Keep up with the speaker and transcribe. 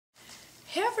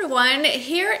Hey everyone,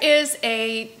 here is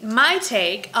my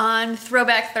take on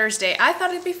Throwback Thursday. I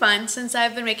thought it'd be fun, since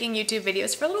I've been making YouTube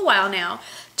videos for a little while now,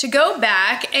 to go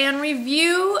back and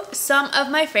review some of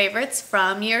my favorites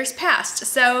from years past.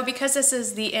 So because this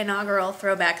is the inaugural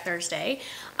Throwback Thursday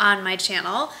on my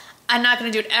channel, I'm not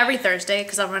going to do it every Thursday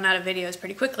because I'll run out of videos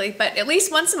pretty quickly, but at least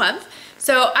once a month.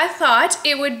 So I thought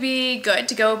it would be good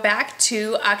to go back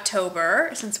to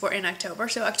October, since we're in October.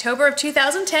 So October of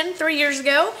 2010, 3 years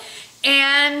ago,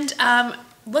 and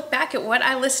look back at what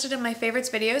I listed in my favorites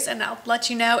videos, and I'll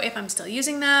let you know if I'm still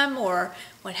using them or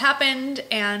what happened,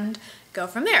 and go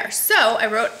from there. So I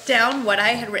wrote down what I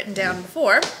had written down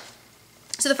before.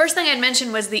 So the first thing I'd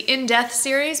mentioned was the In Death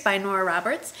series by Nora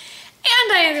Roberts,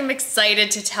 and I am excited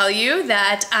to tell you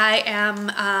that I am,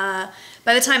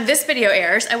 by the time this video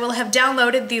airs, I will have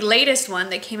downloaded the latest one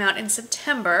that came out in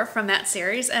September from that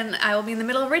series, and I will be in the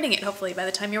middle of reading it, hopefully, by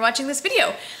the time you're watching this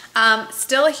video.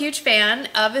 Still a huge fan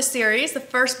of the series. The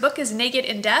first book is Naked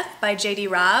in Death by J.D.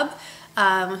 Robb,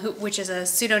 which is a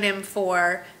pseudonym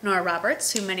for Nora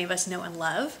Roberts, who many of us know and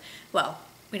love. Well,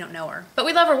 we don't know her, but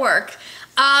we love her work.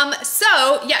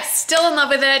 So, yes, still in love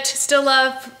with it, still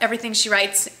love everything she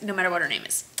writes, no matter what her name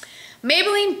is.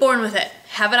 Maybelline Born With It.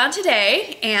 Have it on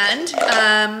today, and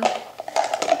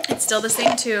it's still the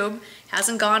same tube.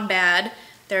 Hasn't gone bad.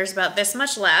 There's about this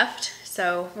much left,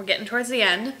 so we're getting towards the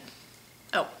end.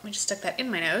 Oh, I just stuck that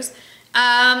in my nose.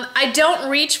 I don't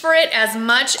reach for it as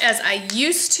much as I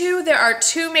used to. There are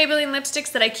two Maybelline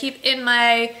lipsticks that I keep in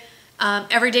my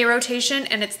everyday rotation,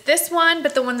 and it's this one,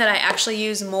 but the one that I actually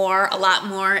use a lot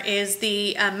more, is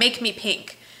the Make Me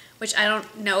Pink, which I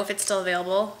don't know if it's still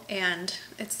available, and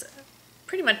it's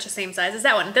pretty much the same size as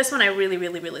that one. This one I really,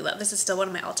 really, really love. This is still one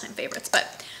of my all-time favorites,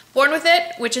 but Born With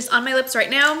It, which is on my lips right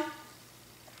now.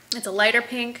 It's a lighter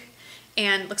pink,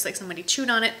 and looks like somebody chewed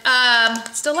on it.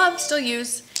 Still love, still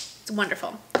use. It's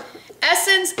wonderful.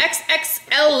 Essence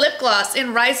XXL Lip Gloss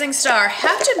in Rising Star.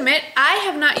 Have to admit, I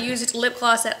have not used lip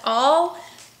gloss at all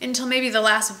until maybe the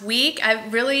last week. I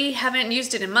really haven't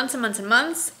used it in months and months and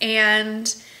months,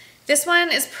 and this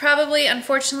one is probably,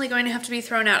 unfortunately, going to have to be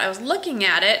thrown out. I was looking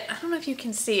at it. I don't know if you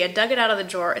can see. I dug it out of the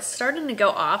drawer. It's starting to go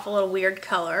off, a little weird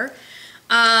color.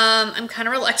 I'm kind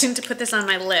of reluctant to put this on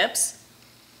my lips.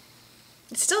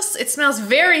 It smells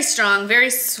very strong, very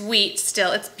sweet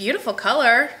still. It's beautiful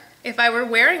color. If I were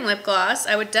wearing lip gloss,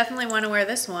 I would definitely want to wear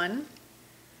this one.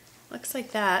 Looks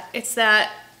like that. It's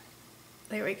that,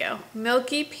 there we go,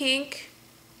 milky pink.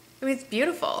 I mean, it's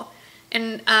beautiful.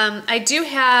 And I do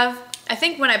have, I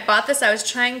think when I bought this, I was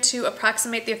trying to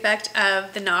approximate the effect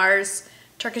of the NARS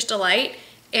Turkish Delight,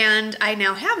 and I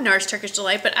now have NARS Turkish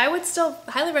Delight, but I would still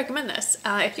highly recommend this.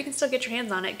 If you can still get your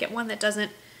hands on it, get one that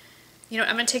doesn't, you know,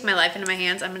 I'm going to take my life into my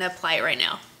hands. I'm going to apply it right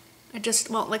now. I just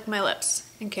won't lick my lips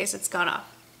in case it's gone off.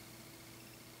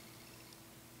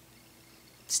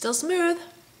 Still smooth,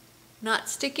 not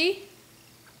sticky.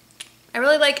 I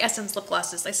really like Essence lip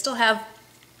glosses. I still have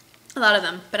a lot of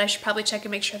them, but I should probably check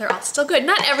and make sure they're all still good.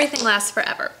 Not everything lasts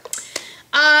forever.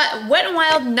 Wet n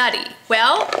Wild Nutty.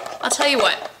 Well, I'll tell you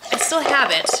what, I still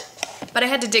have it, but I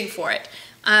had to dig for it.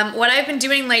 What I've been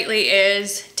doing lately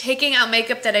is taking out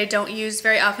makeup that I don't use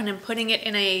very often and putting it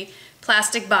in a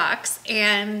plastic box,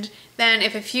 and then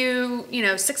if a few,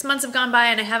 6 months have gone by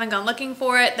and I haven't gone looking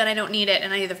for it, then I don't need it,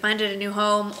 and I either find it a new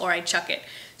home or I chuck it.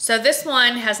 So this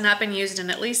one has not been used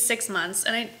in at least 6 months,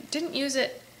 and I didn't use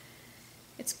it.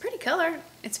 It's a pretty color.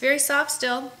 It's very soft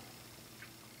still.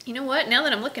 You know what? Now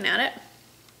that I'm looking at it,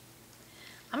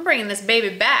 I'm bringing this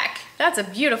baby back. That's a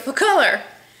beautiful color.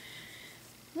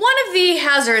 One of the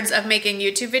hazards of making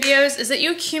YouTube videos is that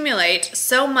you accumulate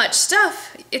so much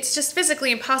stuff, it's just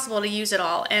physically impossible to use it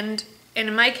all. And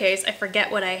in my case, I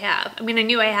forget what I have. I mean, I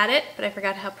knew I had it, but I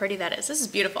forgot how pretty that is. This is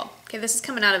beautiful. Okay, this is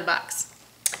coming out of the box.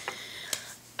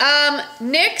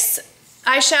 NYX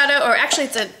eyeshadow, or actually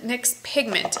it's a NYX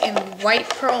pigment in white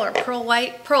pearl or pearl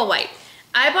white.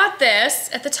 I bought this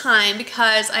at the time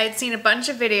because I had seen a bunch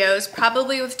of videos,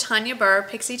 probably with Tanya Burr,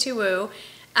 Pixie 2 Woo,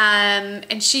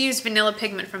 and she used vanilla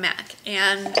pigment from MAC,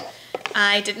 and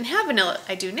I didn't have vanilla.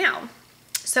 I do now.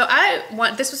 So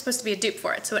this was supposed to be a dupe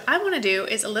for it. So what I want to do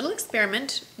is a little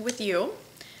experiment with you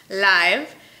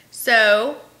live.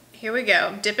 So here we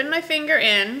go. I'm dipping my finger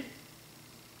in,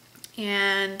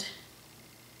 and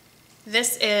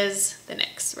this is the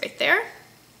NYX right there.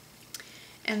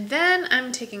 And then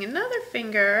I'm taking another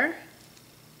finger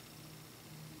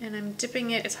and I'm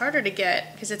dipping it. It's harder to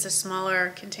get because it's a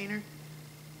smaller container.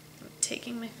 I'm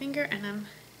taking my finger and I'm,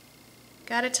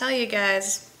 gotta tell you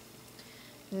guys,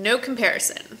 no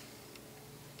comparison.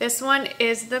 This one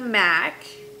is the MAC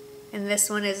and this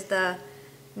one is the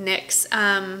NYX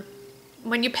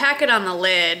when you pack it on the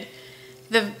lid,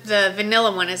 the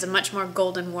vanilla one is a much more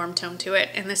golden warm tone to it,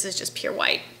 and this is just pure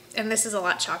white. And this is a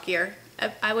lot chalkier.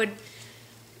 I would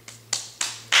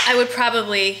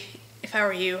probably, if I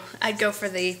were you, I'd go for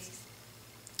the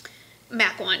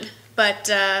MAC one. But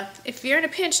if you're in a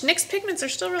pinch, NYX pigments are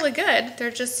still really good. They're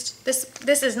just,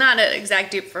 this is not an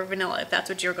exact dupe for vanilla if that's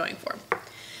what you're going for.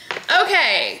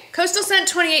 Okay, Coastal Scent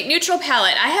 28 Neutral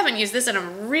Palette. I haven't used this in a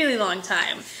really long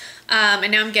time.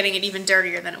 And now I'm getting it even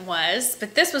dirtier than it was.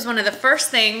 But this was one of the first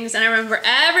things, and I remember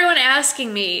everyone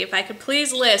asking me if I could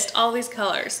please list all these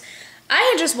colors. I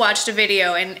had just watched a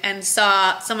video and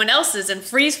saw someone else's and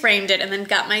freeze framed it and then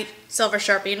got my silver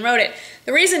Sharpie and wrote it.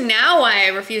 The reason now why I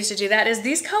refuse to do that is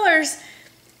these colors,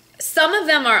 some of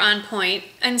them are on point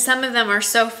and some of them are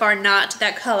so far not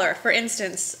that color. For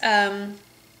instance,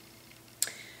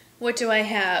 what do I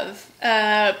have?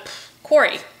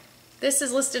 Quarry. This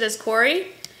is listed as Quarry.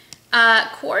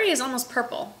 Quarry is almost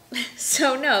purple.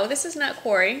 So no, this is not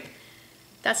Quarry.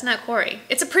 That's not Quarry.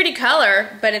 It's a pretty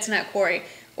color, but it's not Quarry.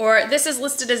 Or this is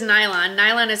listed as Nylon.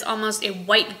 Nylon is almost a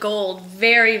white gold,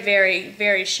 very, very,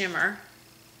 very shimmer.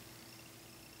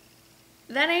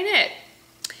 That ain't it.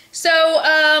 So,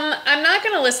 I'm not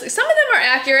gonna list, some of them are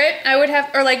accurate. I would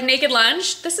have, or like Naked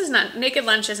Lunch. This is not, Naked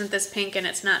Lunch isn't this pink and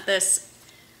it's not this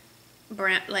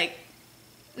brand, like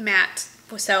matte.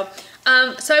 So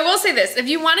I will say this, if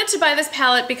you wanted to buy this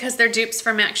palette because they're dupes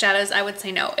for MAC shadows, I would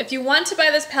say no. If you want to buy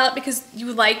this palette because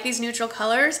you like these neutral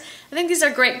colors, I think these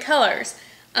are great colors.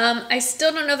 I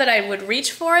still don't know that I would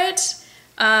reach for it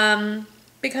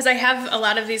because I have a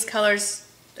lot of these colors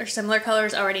or similar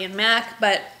colors already in MAC,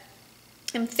 but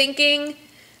I'm thinking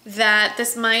that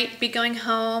this might be going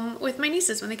home with my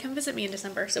nieces when they come visit me in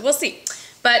December, so we'll see.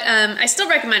 But I still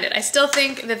recommend it. I still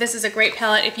think that this is a great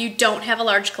palette. If you don't have a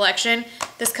large collection,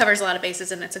 this covers a lot of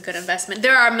bases and it's a good investment.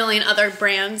 There are a million other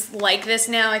brands like this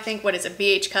now. I think, what is it,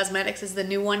 BH Cosmetics is the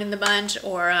new one in the bunch,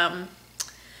 or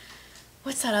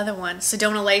what's that other one?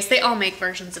 Sedona Lace. They all make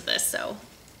versions of this, so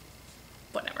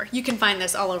whatever. You can find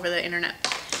this all over the internet.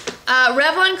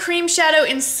 Revlon Cream Shadow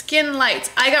in Skin Lights.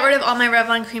 I got rid of all my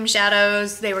Revlon Cream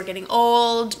Shadows. They were getting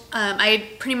old. I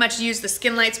pretty much used the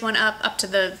Skin Lights one up to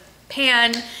the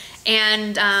pan,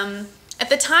 and at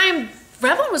the time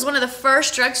Revlon was one of the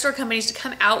first drugstore companies to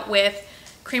come out with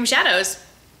cream shadows.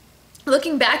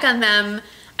 Looking back on them,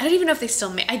 I don't even know if they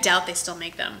still make, I doubt they still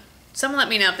make them. Someone let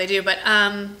me know if they do, but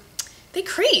they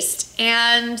creased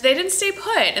and they didn't stay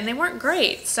put and they weren't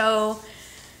great. So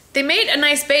they made a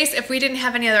nice base if we didn't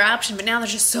have any other option, but now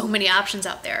there's just so many options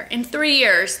out there. In 3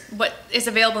 years, what is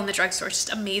available in the drugstore is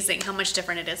just amazing how much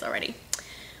different it is already.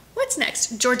 What's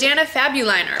next? Jordana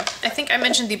Fabuliner. I think I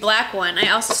mentioned the black one. I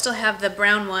also still have the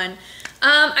brown one.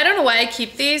 I don't know why I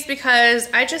keep these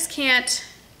because I just can't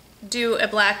do a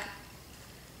black,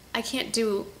 I can't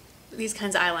do these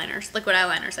kinds of eyeliners, liquid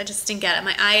eyeliners. I just stink at it.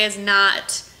 My eye is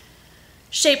not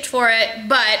shaped for it,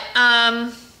 but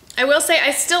I will say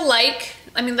I still like,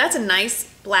 I mean, that's a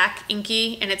nice black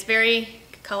inky and it's very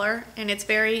color and it's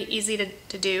very easy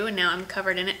to do, and now I'm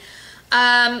covered in it.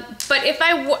 But if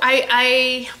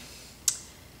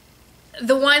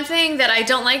the one thing that I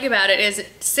don't like about it is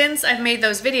since I've made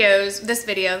those videos, this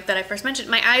video that I first mentioned,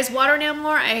 my eyes water now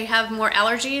more, I have more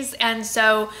allergies, and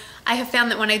so I have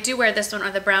found that when I do wear this one or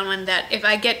the brown one, that if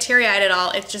I get teary-eyed at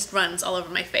all, it just runs all over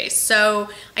my face. So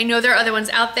I know there are other ones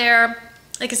out there.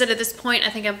 Like I said, at this point, I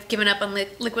think I've given up on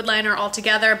liquid liner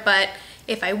altogether, but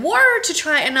if I were to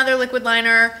try another liquid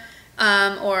liner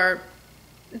or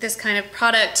this kind of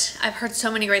product, I've heard so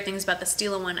many great things about the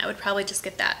Stila one, I would probably just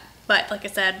get that. But like I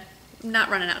said, I'm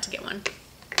not running out to get one.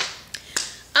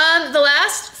 The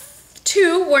last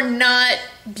two were not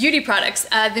beauty products.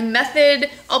 The Method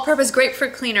All-Purpose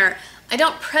Grapefruit Cleaner. I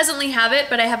don't presently have it,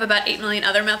 but I have about 8 million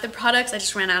other Method products. I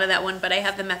just ran out of that one, but I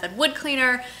have the Method Wood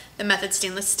Cleaner, the Method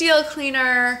Stainless Steel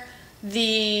Cleaner,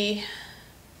 I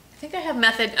think I have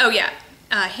Method, oh yeah,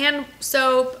 hand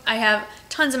soap. I have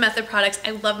tons of Method products.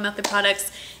 I love Method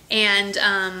products, and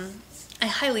I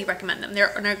highly recommend them.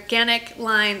 They're an organic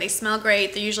line, they smell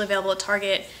great, they're usually available at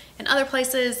Target and other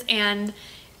places, and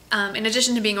in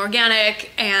addition to being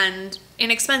organic and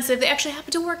inexpensive, they actually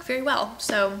happen to work very well,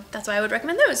 so that's why I would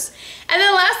recommend those. And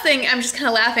then the last thing, I'm just kind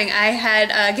of laughing, I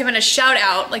had given a shout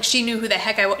out, like she knew who the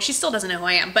heck I was, she still doesn't know who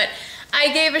I am, but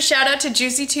I gave a shout out to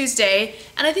Juicy Tuesday,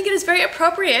 and I think it is very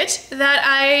appropriate that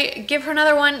I give her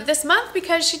another one this month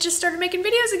because she just started making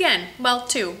videos again. Well,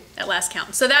 2 at last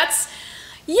count. So that's,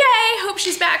 yay, hope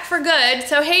she's back for good.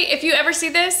 So hey, if you ever see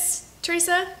this,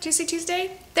 Teresa, Juicy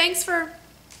Tuesday, thanks for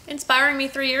inspiring me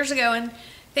 3 years ago, and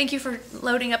thank you for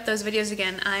loading up those videos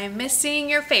again. I miss seeing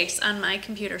your face on my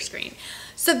computer screen.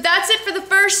 So that's it for the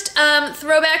first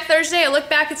Throwback Thursday. I look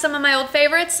back at some of my old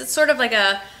favorites. It's sort of like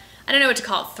a, I don't know what to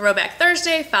call it, Throwback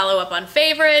Thursday, follow up on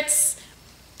favorites.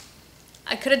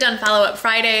 I could have done follow up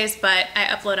Fridays, but I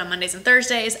upload on Mondays and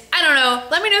Thursdays. I don't know.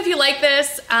 Let me know if you like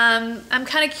this. I'm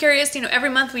kind of curious, you know, every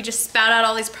month we just spout out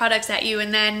all these products at you,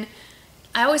 and then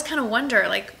I always kind of wonder,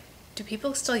 like, do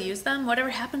people still use them? Whatever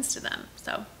happens to them?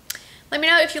 So let me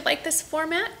know if you like this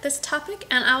format, this topic,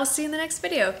 and I will see you in the next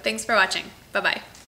video. Thanks for watching. Bye-bye.